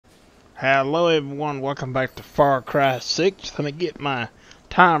Hello everyone, welcome back to Far Cry 6. Let me get my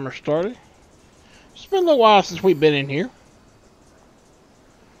timer started. It's been a little while since we've been in here.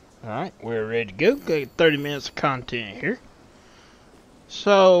 Alright, we're ready to go. Got 30 minutes of content here.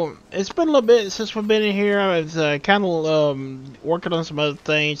 So, it's been a little bit since we've been in here. I was kind of working on some other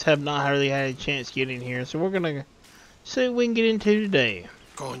things. Have not really had a chance to get in here. So we're going to see what we can get into today.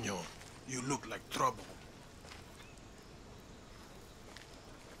 Coño, you look like trouble.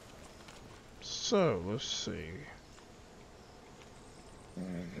 So, let's see.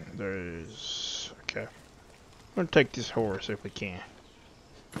 There's... okay. I'm going to take this horse if we can.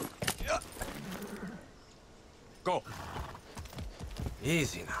 Go.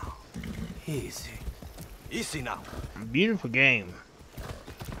 Easy now. Easy. Easy now. Beautiful game.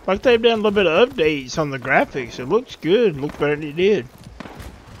 Like they've done a little bit of updates on the graphics. It looks good. Looks better than it did.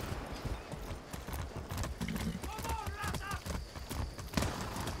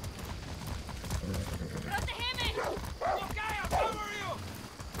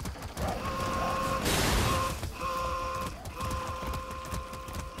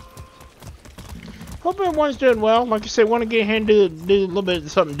 Hope everyone's doing well. Like I said, want to get here and do a little bit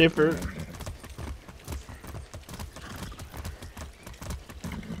of something different.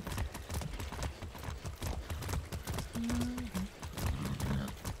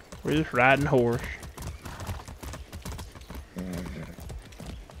 We're just riding horse.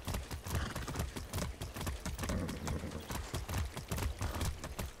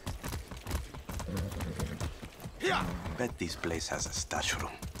 Bet this place has a stash room.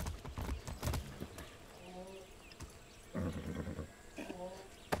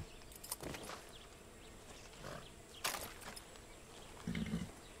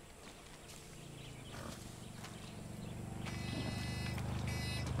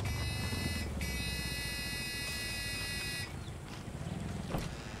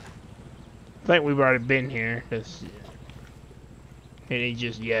 I think we've already been here.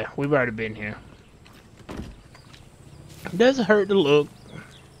 Yeah, we've already been here. It doesn't hurt to look.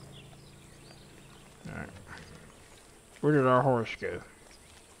 Alright. Where did our horse go?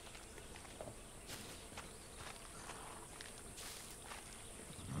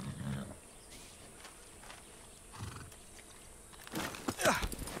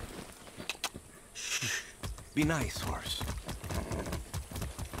 Be nice, horse.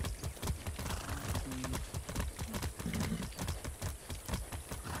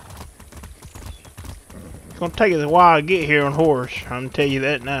 It's gonna take us a while to get here on horse. I'm gonna tell you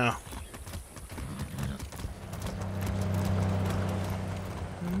that now.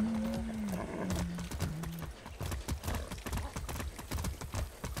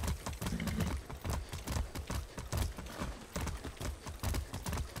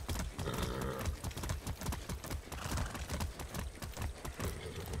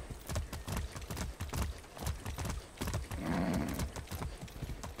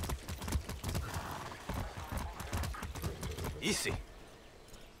 Easy.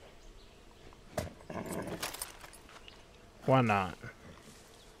 Why not?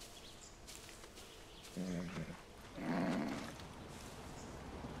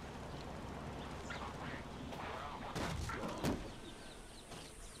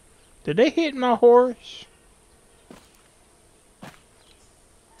 Did they hit my horse?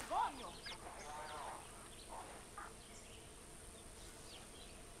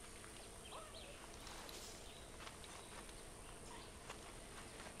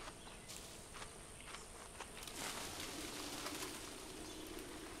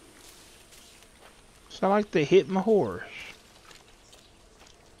 Sound like they hit my horse.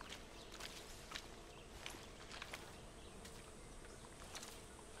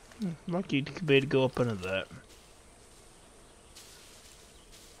 Lucky you could be able to go up under that.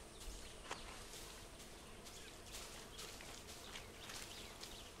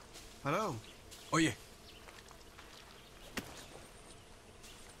 Hello. Oye.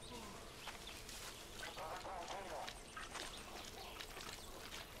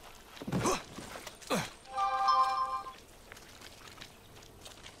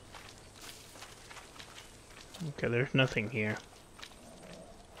 Okay, there's nothing here.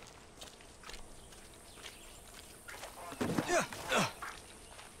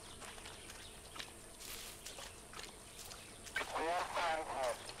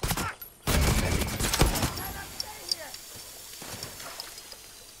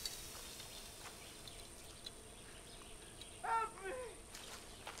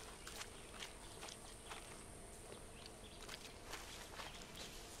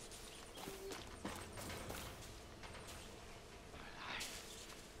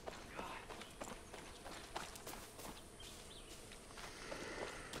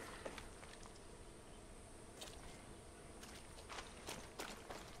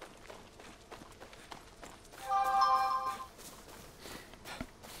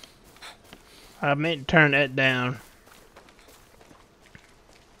 I meant to turn that down.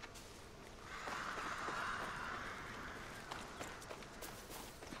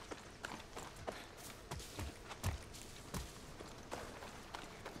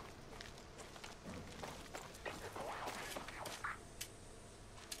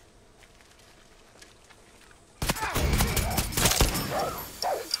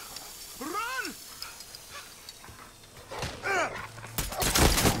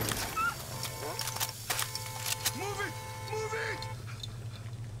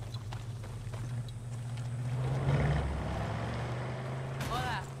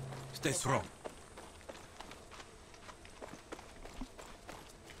 Stay strong.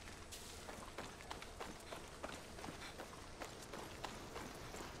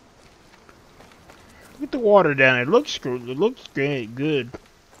 Look at the water down there. It looks good. It looks great. Good.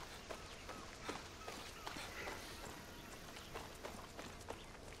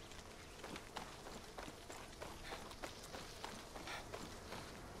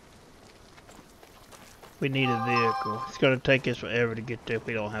 We need a vehicle. It's gonna take us forever to get there if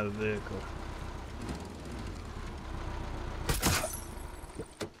we don't have a vehicle.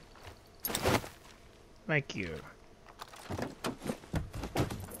 Thank you.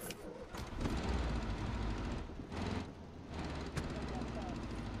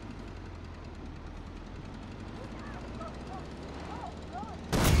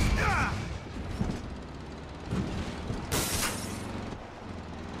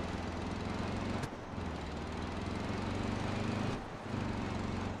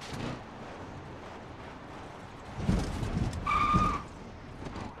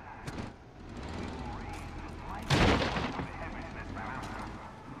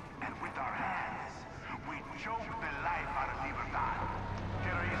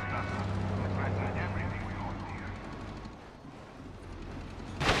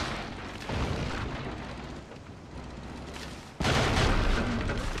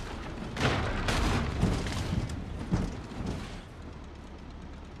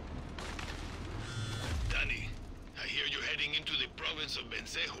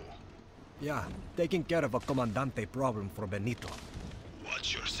 Yeah, taking care of a Comandante problem for Benito.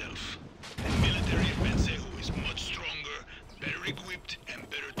 Watch yourself. The military of Bensejo is much stronger, better equipped, and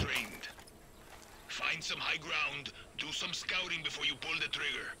better trained. Find some high ground, do some scouting before you pull the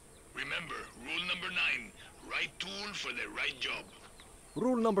trigger. Remember, rule number 9, right tool for the right job.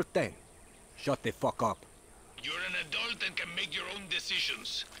 Rule number 10. Shut the fuck up. You're an adult and can make your own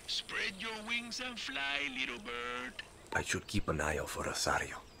decisions. Spread your wings and fly, little bird. I should keep an eye out for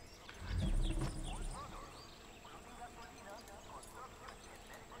Rosario.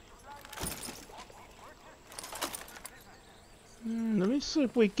 Let me see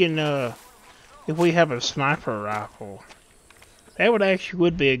if we can, if we have a sniper rifle. That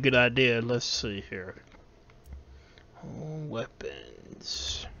would be a good idea. Let's see here. Oh,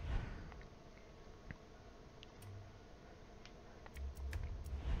 weapons.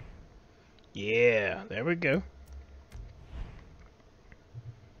 Yeah, there we go.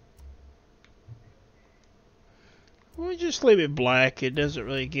 We'll just leave it black. It doesn't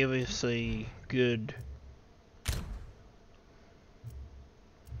really give us a good...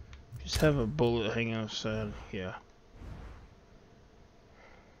 Just have a bullet hanging outside. Yeah.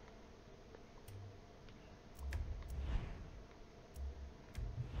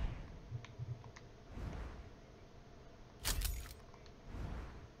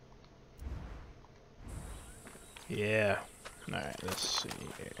 Yeah. Alright, let's see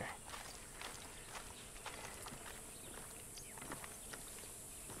here.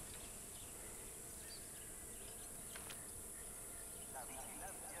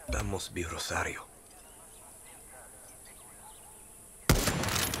 That must be Rosario.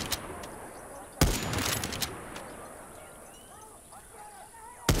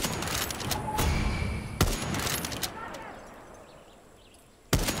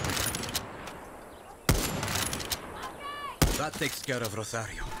 That takes care of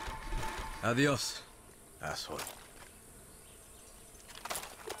Rosario. Adios, asshole.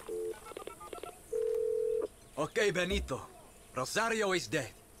 Okay, Benito. Rosario is dead.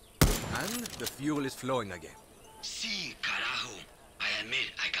 And the fuel is flowing again. Sí, carajo. I admit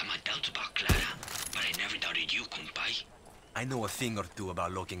I got my doubts about Clara, but I never doubted you, compay. I know a thing or two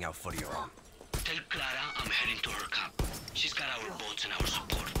about looking out for your own. Tell Clara I'm heading to her camp. She's got our boats and our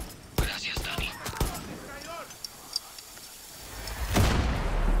support. Gracias, Danny.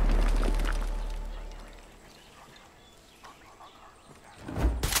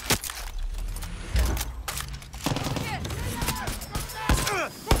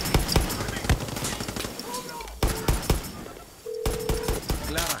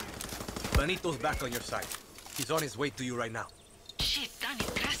 Benito's back on your side. He's on his way to you right now. Shit, Danny,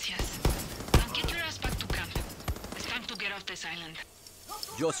 gracias. Now get your ass back to camp. It's time to get off this island.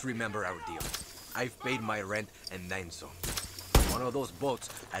 Just remember our deal. I've paid my rent and then some. One of those boats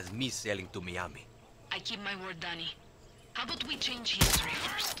has me sailing to Miami. I keep my word, Danny. How about we change history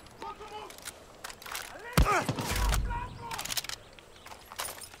first?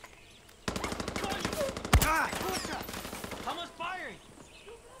 Someone's firing!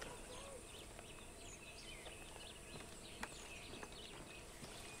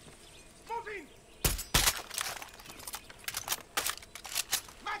 Moving!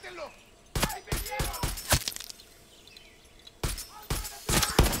 ¡Mátenlo! ¡Ahí vinieron!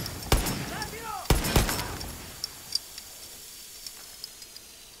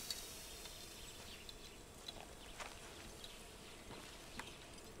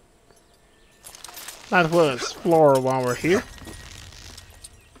 Might as well explore while we're here.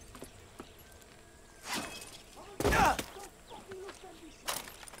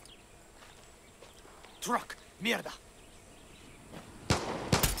 Truck! Mierda!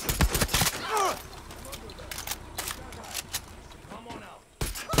 Come on out.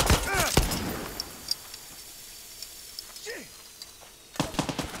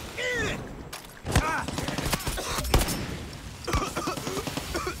 Eat it!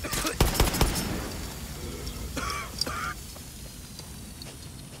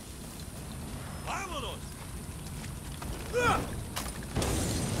 ¡Vámonos!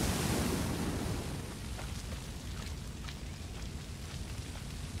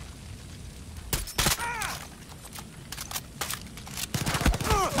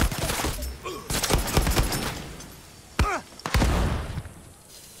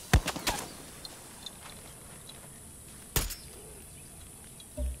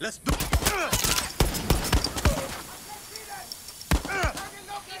 Let's do it!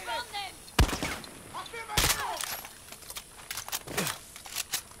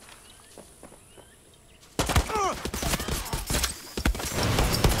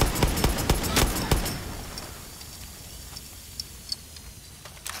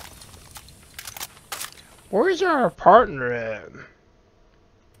 Where's our partner at?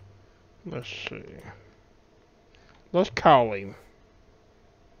 Let's see. Let's call him.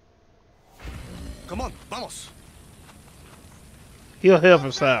 Come on, vamos! He'll help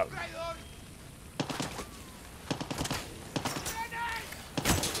us out.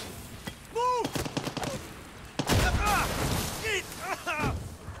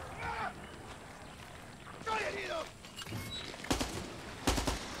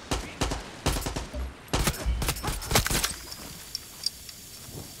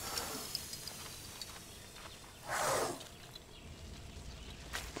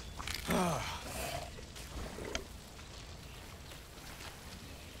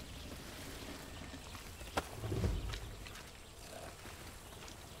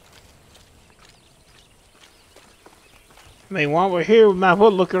 I mean, while we're here, we might as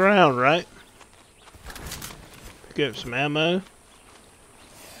well look around, right? Pick up some ammo.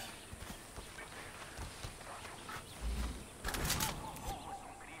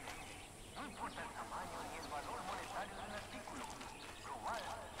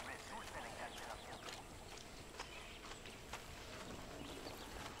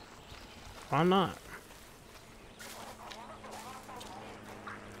 Why not?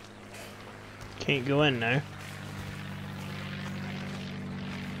 Can't go in there.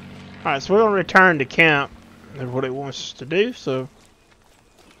 Alright, so we're going to return to camp. That's what it wants us to do, so...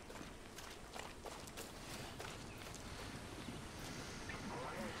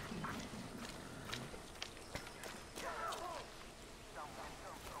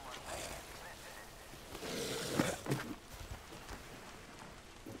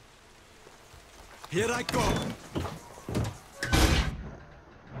 Here I go!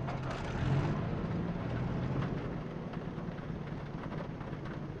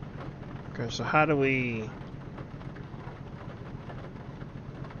 Okay, so how do we...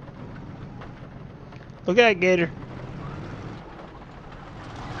 Look at it, Gator.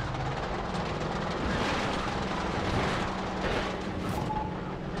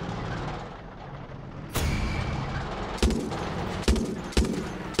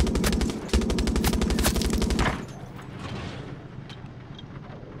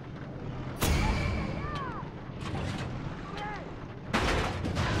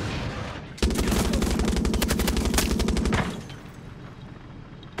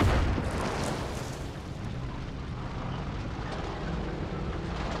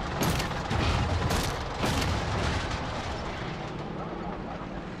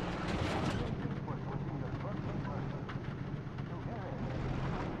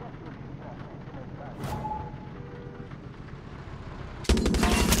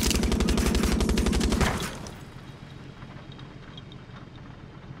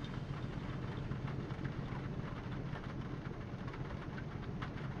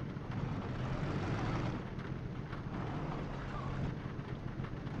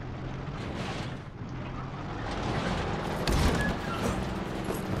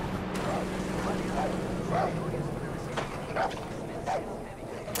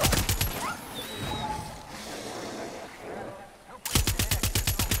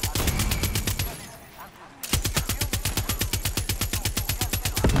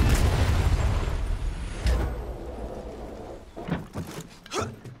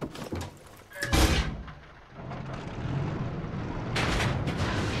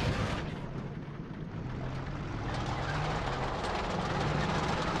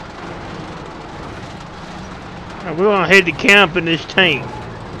 Alright, we're gonna head to camp in this tank.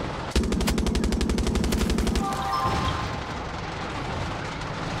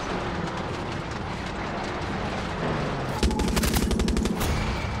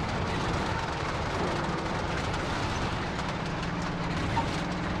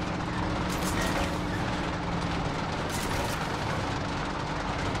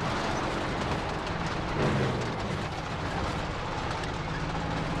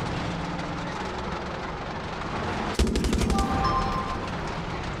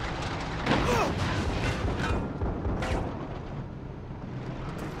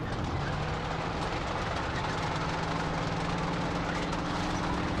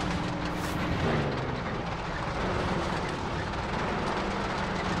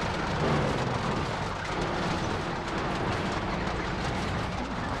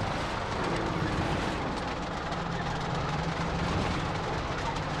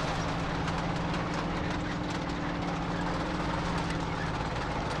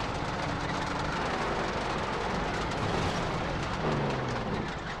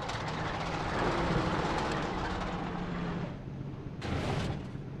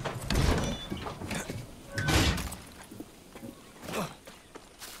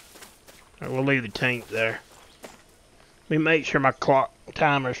 We'll leave the tank there. Let me make sure my clock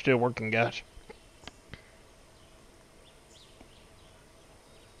timer's still working, guys.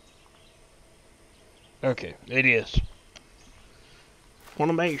 Okay, it is. Want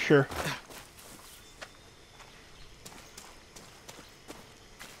to make sure.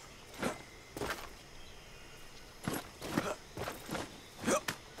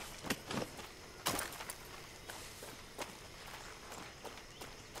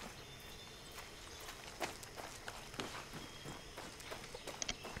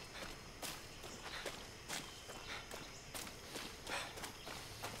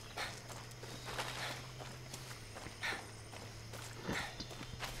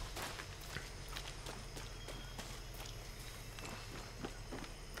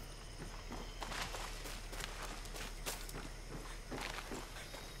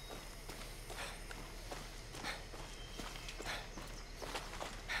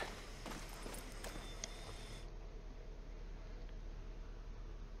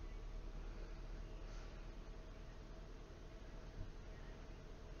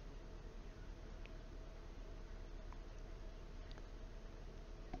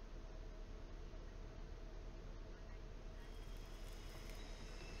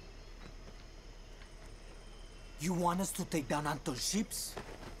 You want us to take down Anton's ships?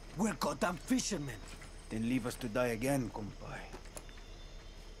 We're goddamn fishermen. Then leave us to die again, compay.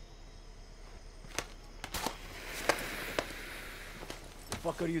 The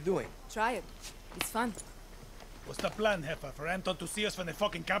fuck are you doing? Try it. It's fun. What's the plan, Heffa? For Anton to see us from the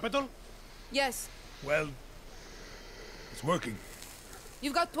fucking capital? Yes. Well, it's working.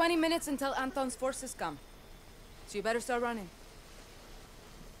 You've got 20 minutes until Anton's forces come. So you better start running.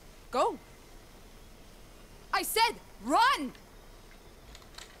 Go. I said, run!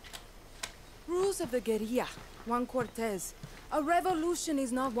 Rules of the guerrilla. Juan Cortez. A revolution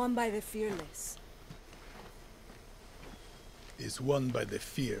is not won by the fearless. Is won by the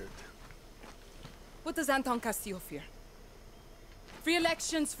feared. What does Anton Castillo fear? Free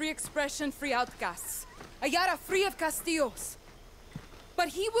elections, free expression, free outcasts. Ayala free of Castillos. But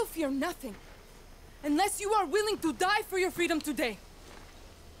he will fear nothing. Unless you are willing to die for your freedom today.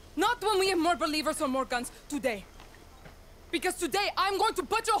 Not when we have more believers or more guns. Today. Because today I'm going to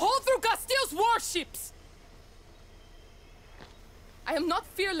punch a hole through Castillo's warships! I am not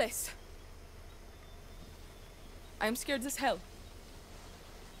fearless. I am scared as hell.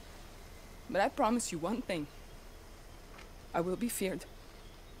 But I promise you one thing. I will be feared.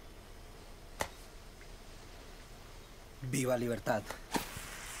 Viva Libertad.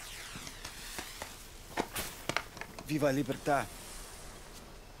 Viva Libertad.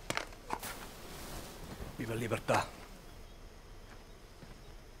 Viva Libertad.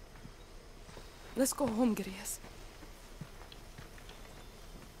 Let's go home, guerrillas.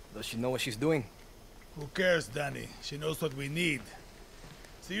 Does she know what she's doing? Who cares, Danny? She knows what we need.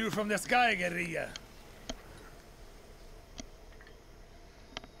 See you from the sky, guerrilla.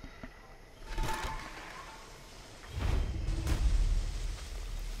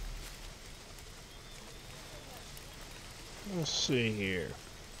 Let's see here.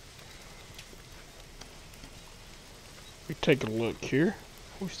 We take a look here.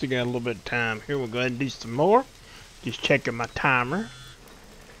 We still got a little bit of time here. We'll go ahead and do some more. Just checking my timer.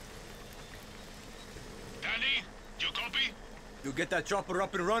 Danny, you copy? You get that chopper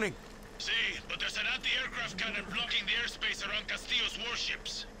up and running. See, but there's an anti-aircraft cannon blocking the airspace around Castillo's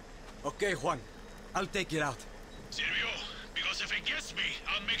warships. Okay, Juan. I'll take it out. Silvio, because if it gets me,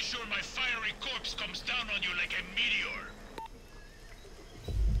 I'll make sure my fiery corpse comes down on you like a meteor.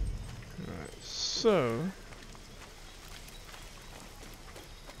 Alright, so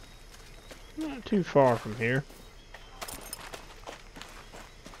not too far from here.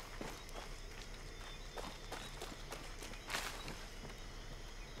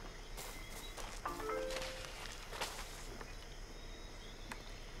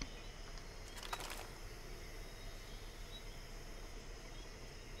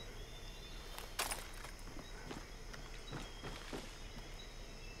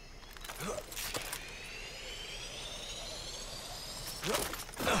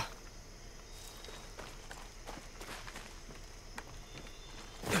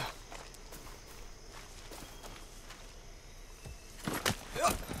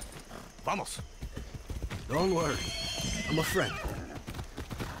 Vamos. Don't worry. I'm a friend.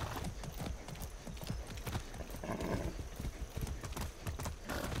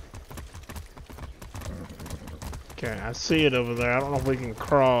 Okay, I see it over there. I don't know if we can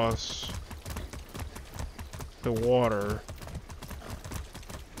cross the water.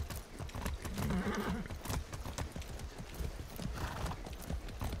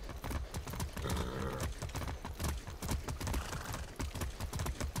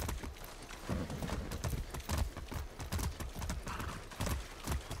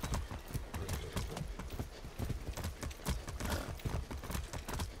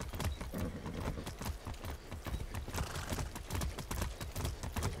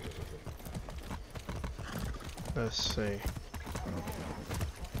 Let's see.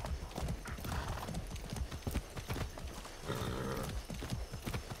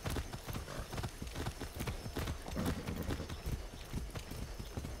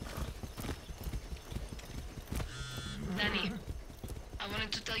 Danny, I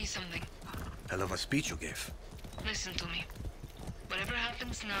wanted to tell you something. Hell of a speech you gave. Listen to me. Whatever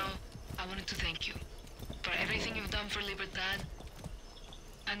happens now, I wanted to thank you. For everything you've done for Libertad,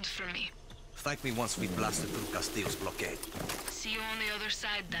 and for me. Thank me once we blasted through Castillo's blockade. See you on the other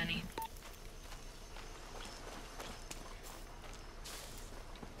side, Danny.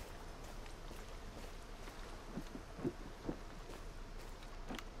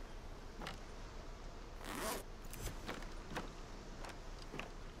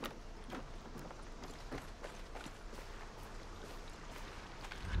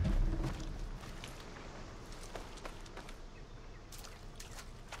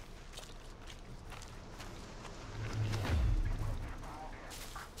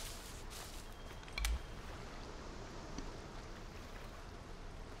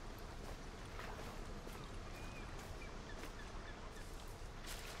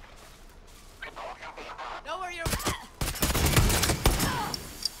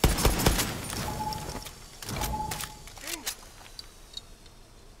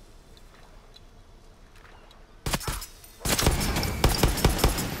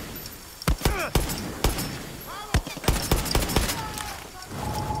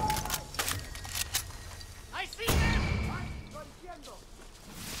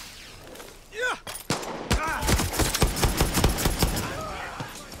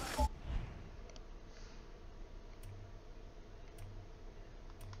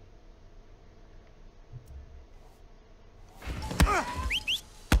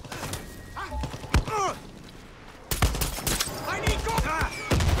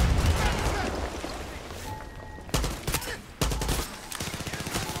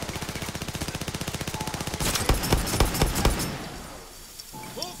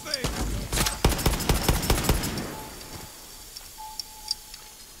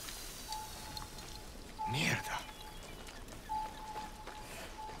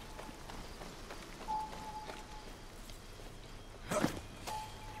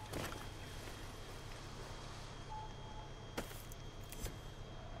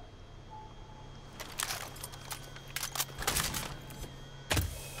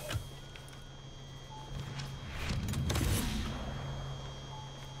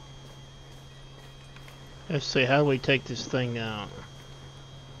 Let's see, how do we take this thing out?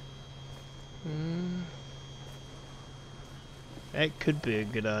 That could be a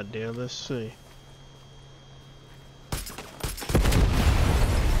good idea. Let's see.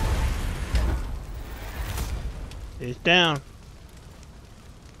 It's down.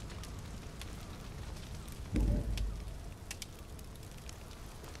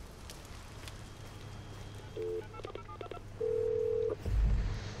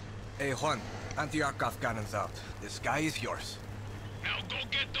 Hey, Juan. Anti-aircraft cannons out. The sky is yours. Now go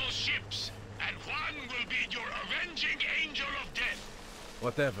get those ships, and Juan will be your avenging angel of death.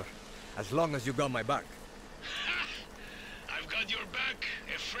 Whatever. As long as you got my back.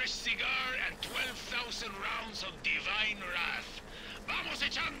 fresh cigar and 12,000 rounds of divine wrath. Vamos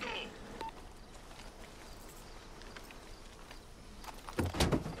echando!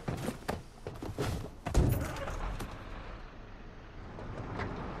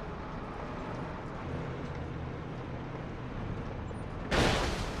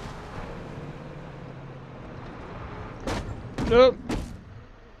 Nope.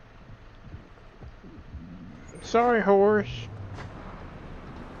 Sorry, horse.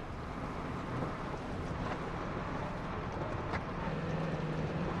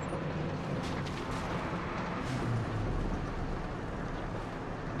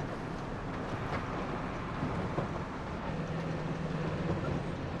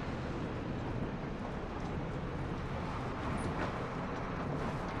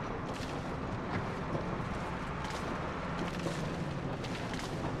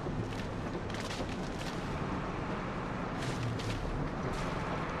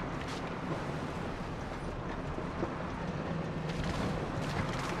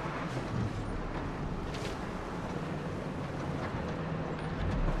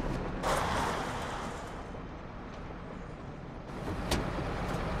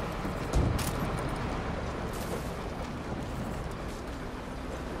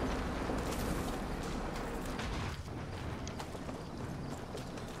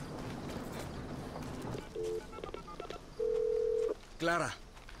 Clara,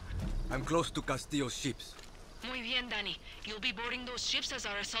 I'm close to Castillo's ships. Muy bien, Danny. You'll be boarding those ships as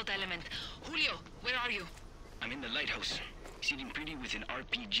our assault element. Julio, where are you? I'm in the lighthouse, sitting pretty with an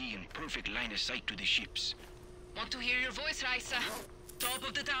RPG in perfect line of sight to the ships. Want to hear your voice, Raisa? Top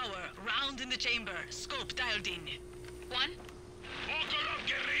of the tower, round in the chamber, scope dialed in. Juan? Poco of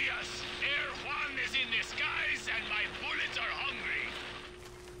guerrillas! Air Juan is in the skies and my bullets are hungry!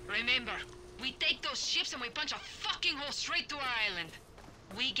 Remember, we take those ships and we punch a fucking hole straight to our island.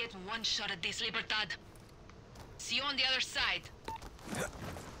 We get one shot at this, Libertad. See you on the other side.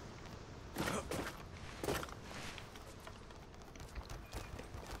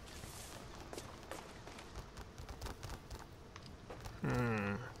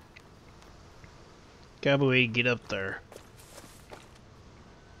 Gotta we get up there.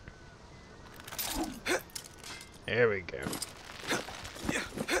 There we go.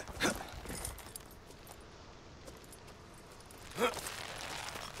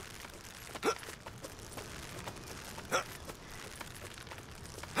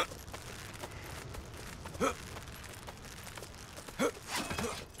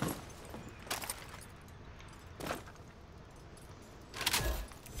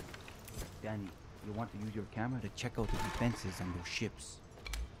 Danny, you want to use your camera to check out the defenses on those ships.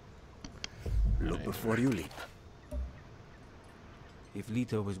 Look before you leap. If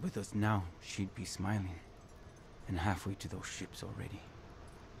Lita was with us now, she'd be smiling. And halfway to those ships already.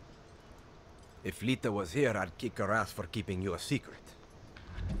 If Lita was here, I'd kick her ass for keeping you a secret.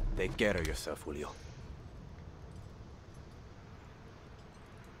 Take care of yourself, Julio.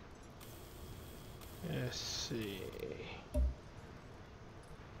 Let's see.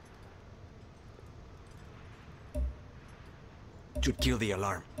 Should kill the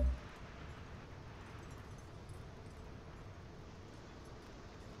alarm.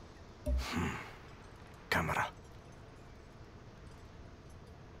 Camera.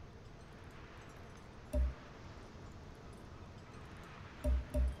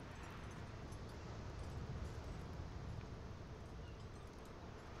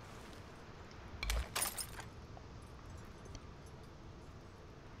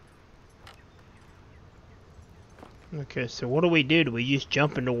 Okay, so what do we do? Do we just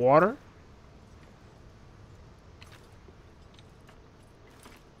jump into water?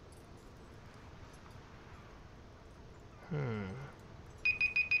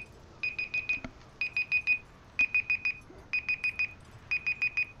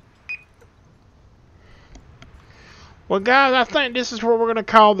 Well, guys, I think this is where we're gonna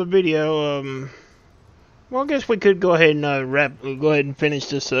call the video. Well, I guess we could go ahead and go ahead and finish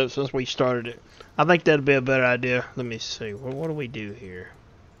this up since we started it. I think that'd be a better idea. Let me see. What do we do here?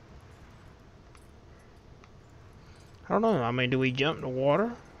 I don't know. I mean, do we jump in the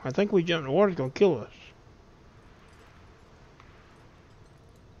water? I think we jump in the water. It's gonna kill us.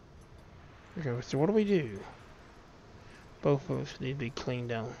 Okay, so what do we do? Both of us need to be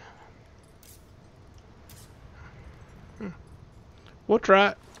cleaned out. We'll try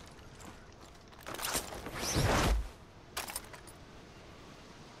it.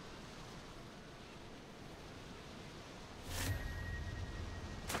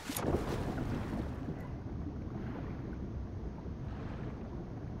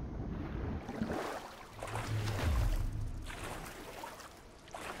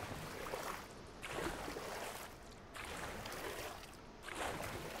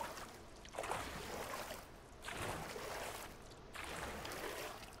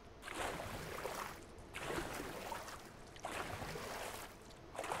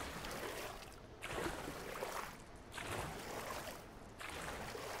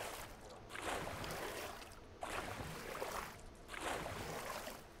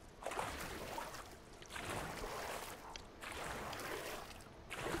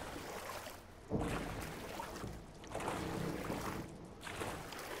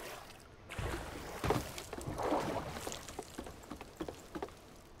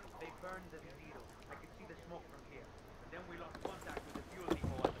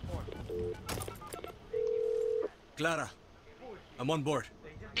 Clara, I'm on board.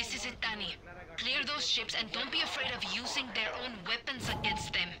 This is it, Danny. Clear those ships and don't be afraid of using their own weapons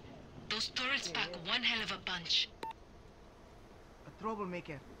against them. Those turrets pack one hell of a punch. A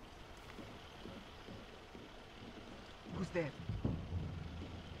troublemaker. Who's there?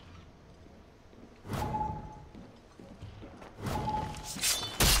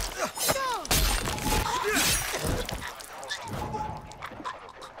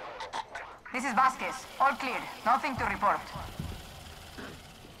 This is Vasquez. All cleared. Nothing to report.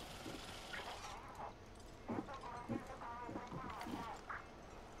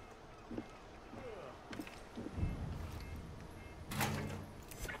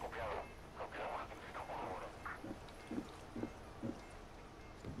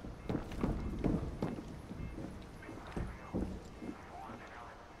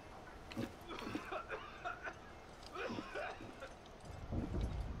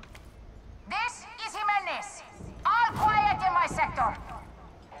 This is Jimenez. All quiet in my sector.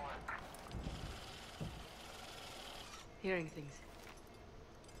 Hearing things.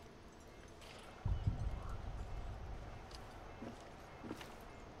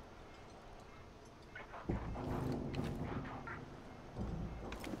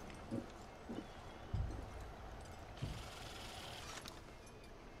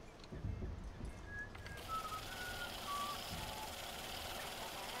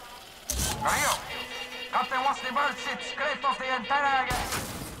 Carrillo, Captain wants the bird seat scraped off the antenna again.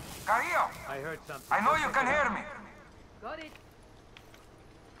 Carrillo, I heard something. I know you can hear me. Got it.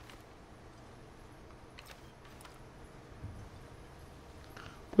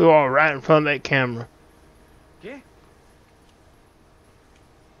 We were all right in front of that camera. ¿Qué?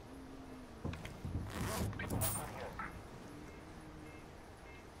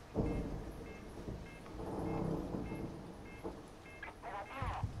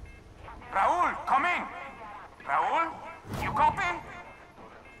 Raúl, come in. Raúl, you copy?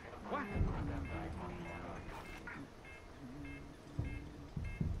 What?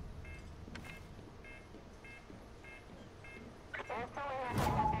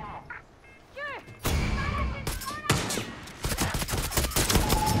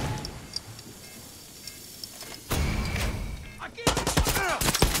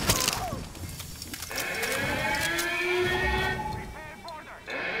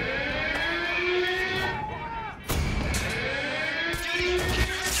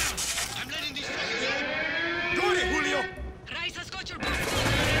 I'm letting these fuckers in. Got it, Julio! Raisa's got your back.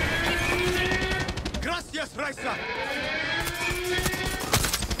 Gracias, Raisa!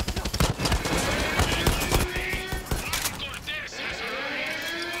 Cortez has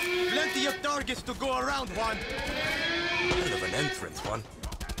arrived. Plenty of targets to go around, Juan. Hell of an entrance, Juan.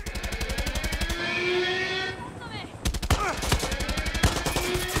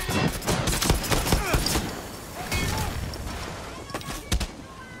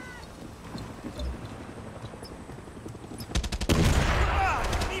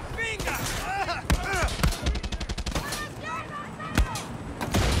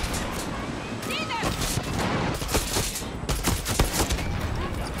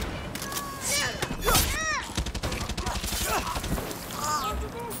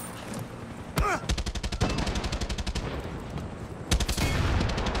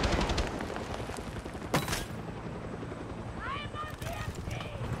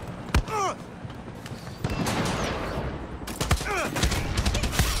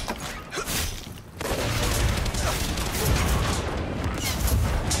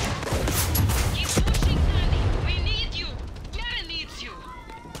 Keep pushing, Danny. We need you. Clara needs you.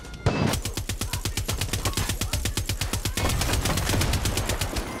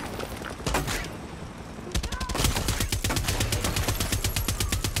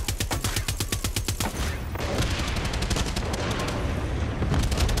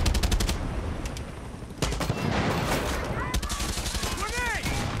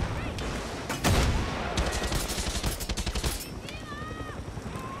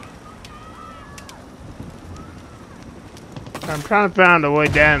 I'm trying to find a way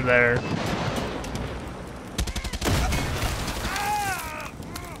down there.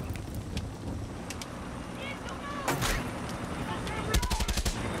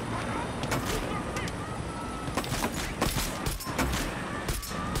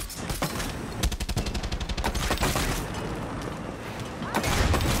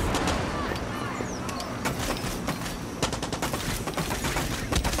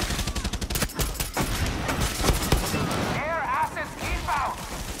 Air assets inbound.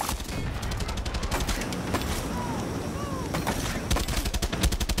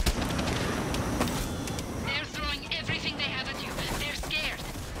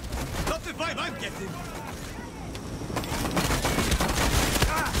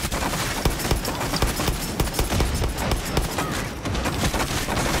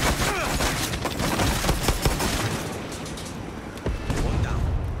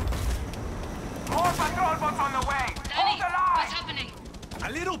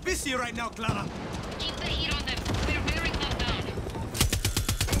 A little busy right now, Clara. Keep the heat on them. We're very close down.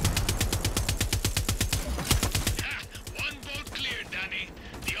 Ah, one boat cleared, Danny.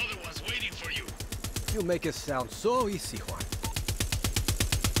 The other one's waiting for you. You make it sound so easy, Juan.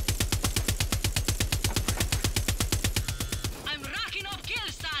 I'm racking up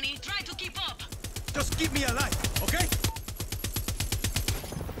kills, Danny. Try to keep up. Just keep me alive, okay?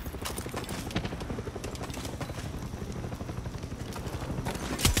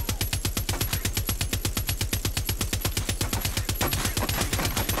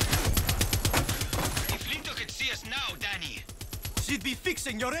 If Linto could see us now, Danny. She'd be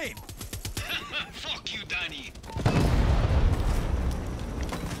fixing your aim. Fuck you, Danny.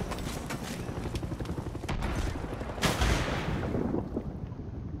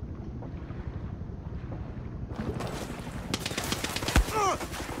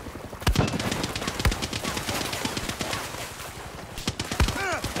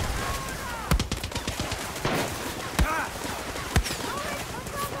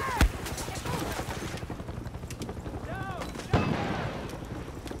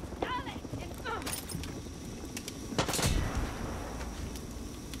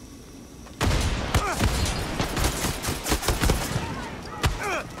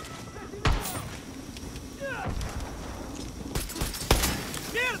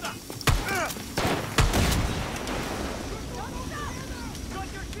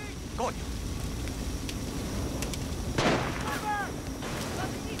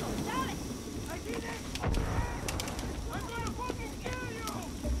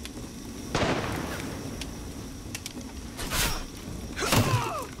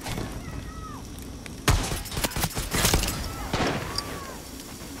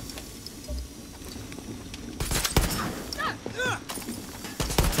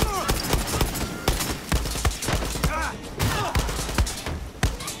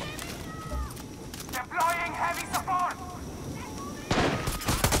 Deploying heavy support!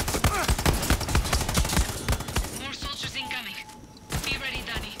 More soldiers incoming. Be ready,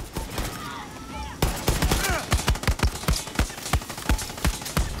 Danny.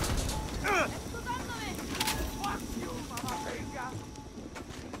 Fuck you, mama verga!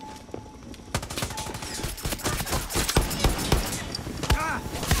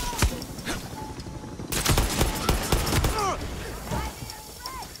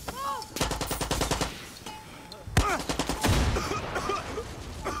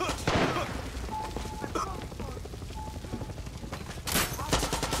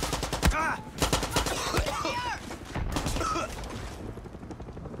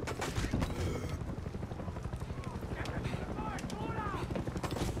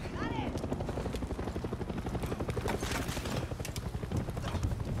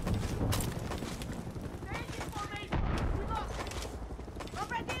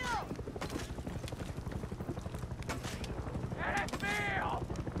 ¡Eres mío!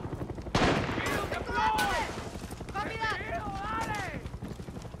 ¡Kill deploy! ¡Kill, dale!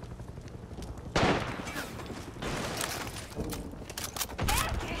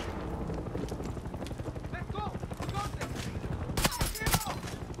 Let's go!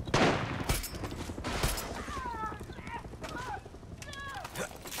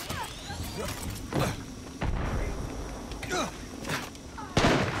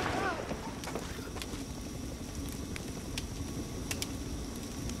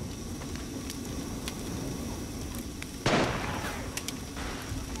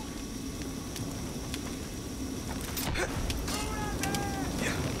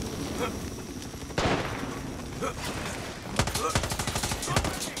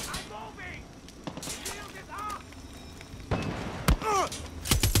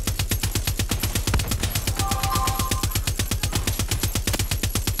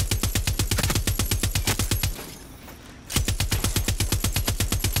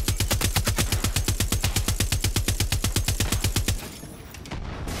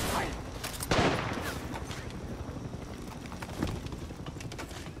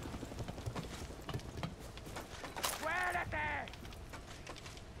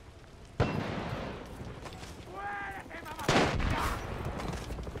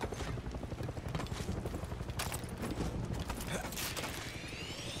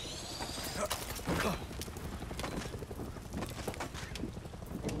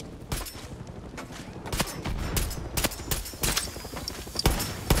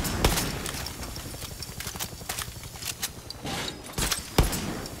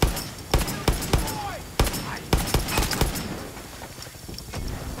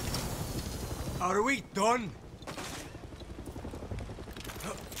 Are we done?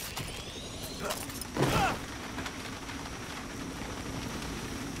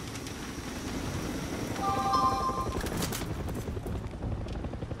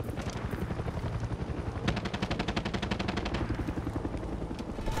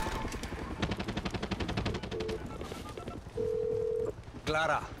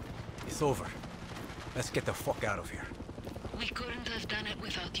 Clara, it's over. Let's get the fuck out of here. We couldn't have done it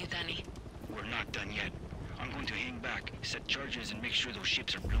without you, Danny. We're not done yet. I'm going to hang back, set charges, and make sure those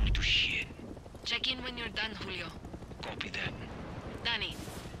ships are blown to shit. Check in when you're done, Julio. Copy that. Danny,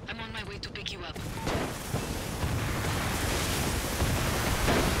 I'm on my way to pick you up.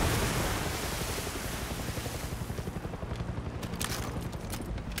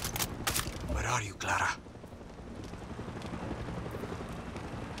 Where are you, Clara?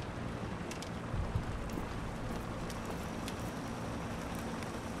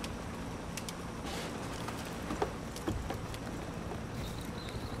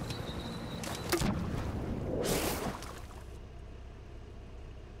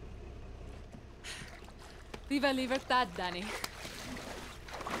 Viva Libertad, Danny.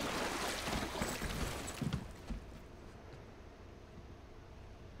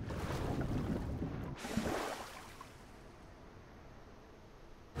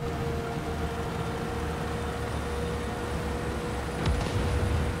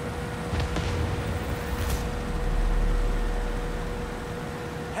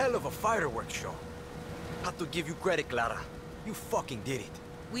 Hell of a fireworks show. Have to give you credit, Clara. You fucking did it.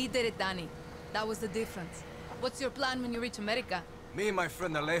 We did it, Danny. That was the difference. What's your plan when you reach America? Me and my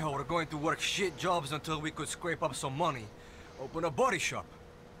friend Alejo were going to work shit jobs until we could scrape up some money. Open a body shop.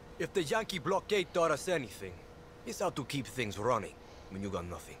 If the Yankee blockade taught us anything, it's how to keep things running when you got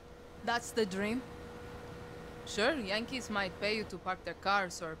nothing. That's the dream? Sure, Yankees might pay you to park their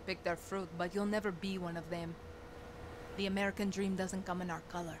cars or pick their fruit, but you'll never be one of them. The American dream doesn't come in our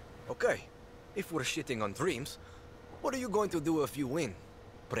color. Okay, if we're shitting on dreams, what are you going to do if you win,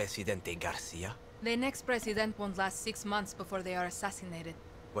 Presidente Garcia? The next president won't last 6 months before they are assassinated.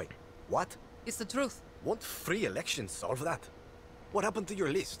 Wait, what? It's the truth. Won't free elections solve that? What happened to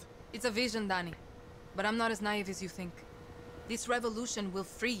your list? It's a vision, Danny. But I'm not as naive as you think. This revolution will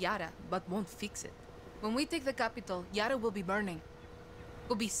free Yara, but won't fix it. When we take the capital, Yara will be burning.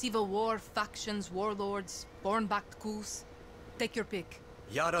 Will be civil war, factions, warlords, born-backed coups. Take your pick.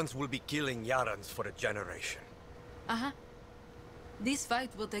 Yarans will be killing Yarans for a generation. Uh-huh. This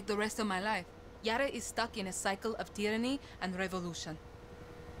fight will take the rest of my life. Yara is stuck in a cycle of tyranny and revolution.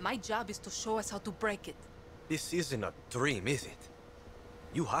 My job is to show us how to break it. This isn't a dream, is it?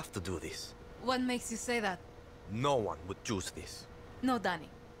 You have to do this. What makes you say that? No one would choose this. No,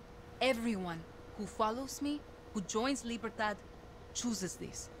 Danny. Everyone who follows me, who joins Libertad, chooses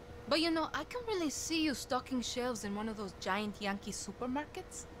this. But you know, I can really see you stocking shelves in one of those giant Yankee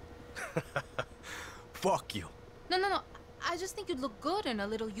supermarkets. Fuck you. No. I just think you'd look good in a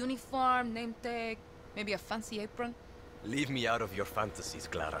little uniform, name tag, maybe a fancy apron. Leave me out of your fantasies,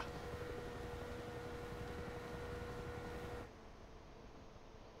 Clara.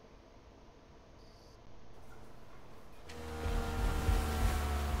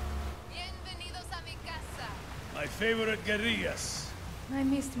 Bienvenidos a mi casa. My favorite guerrillas. I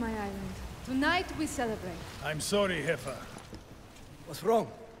missed my island. Tonight we celebrate. I'm sorry, Jefa. What's wrong?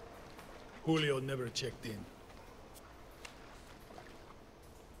 Julio never checked in.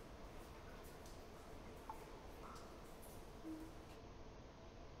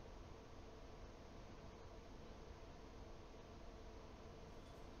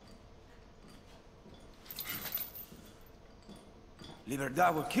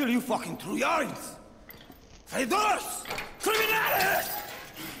 Libertad will kill you fucking Trujans! Traidores! Criminales!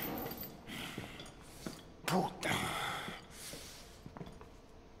 Puta.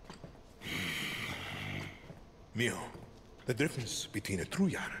 Mio, the difference between a true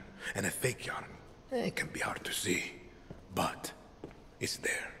Yaran and a fake Yaran, it can be hard to see, but it's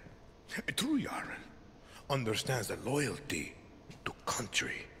there. A true Yaran understands that loyalty to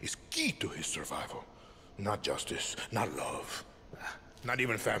country is key to his survival. Not justice, not love, not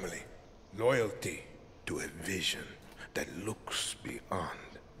even family. Loyalty to a vision that looks beyond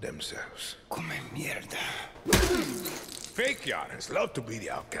themselves. Come mierda. Fake Yarans love to be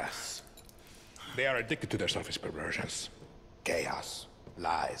the outcasts. They are addicted to their selfish perversions. Chaos,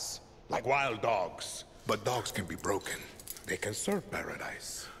 lies, like wild dogs. But dogs can be broken. They can serve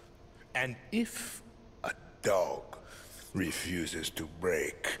paradise. And if a dog refuses to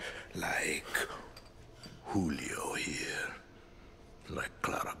break, like Julio here, like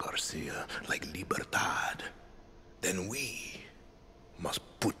Clara Garcia, like Libertad, then we must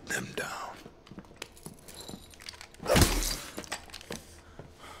put them down.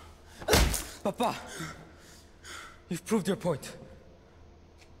 Papa, you've proved your point.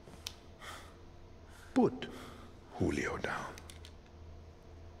 Put Julio down.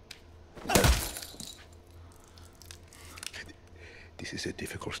 This is a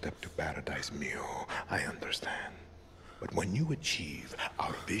difficult step to paradise, Mio. I understand. But when you achieve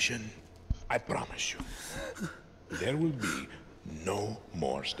our vision, I promise you, there will be no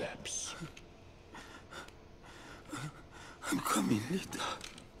more steps. I'm coming, Lita.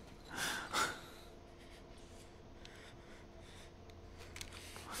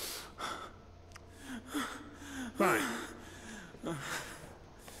 Fine.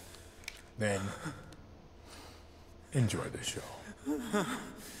 Then, enjoy the show.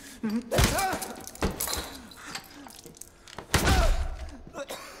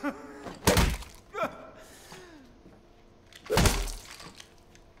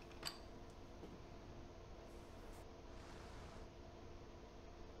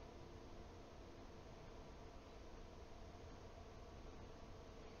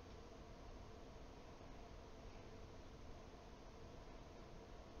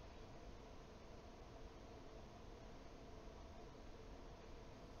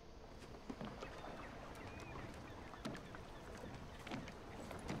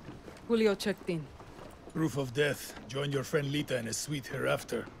 Julio checked in. Proof of death. Join your friend Lita in a suite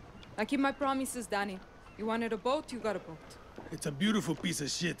hereafter. I keep my promises, Danny. You wanted a boat, you got a boat. It's a beautiful piece of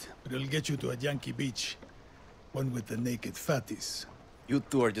shit, but it'll get you to a Yankee beach. One with the naked fatties. You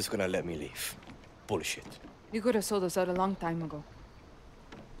two are just gonna let me leave. Bullshit. You could have sold us out a long time ago.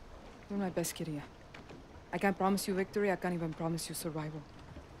 You're my best, Kiria. I can't promise you victory, I can't even promise you survival.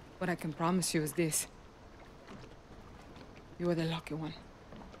 What I can promise you is this. You are the lucky one.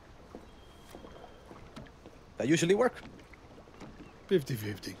 That usually work?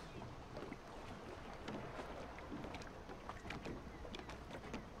 50-50.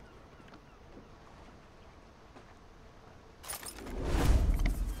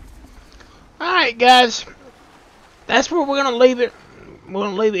 Alright, guys. That's where we're gonna leave it. We're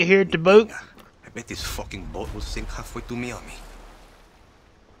gonna leave it here at the boat. I bet this fucking boat will sink halfway to Miami.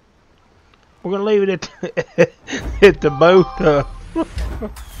 We're gonna leave it at at the boat.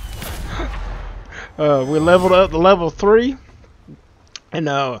 We leveled up to level 3,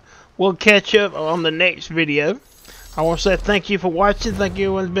 and we'll catch up on the next video. I want to say thank you for watching. Thank you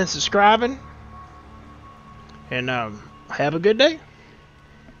everyone's been subscribing, and have a good day.